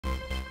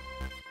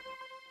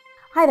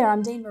Hi there,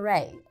 I'm Dane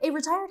Murray. A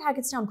retired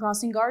Hackettstown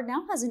crossing guard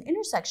now has an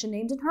intersection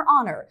named in her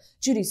honor.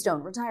 Judy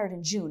Stone retired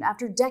in June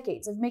after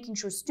decades of making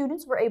sure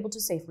students were able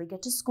to safely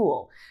get to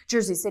school.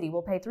 Jersey City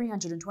will pay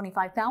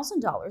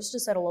 $325,000 to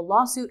settle a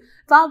lawsuit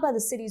filed by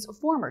the city's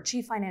former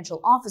chief financial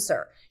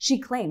officer. She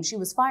claims she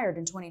was fired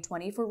in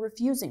 2020 for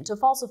refusing to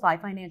falsify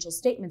financial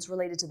statements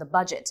related to the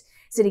budget.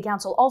 City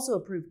Council also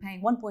approved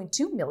paying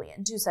 $1.2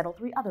 million to settle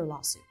 3 other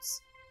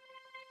lawsuits.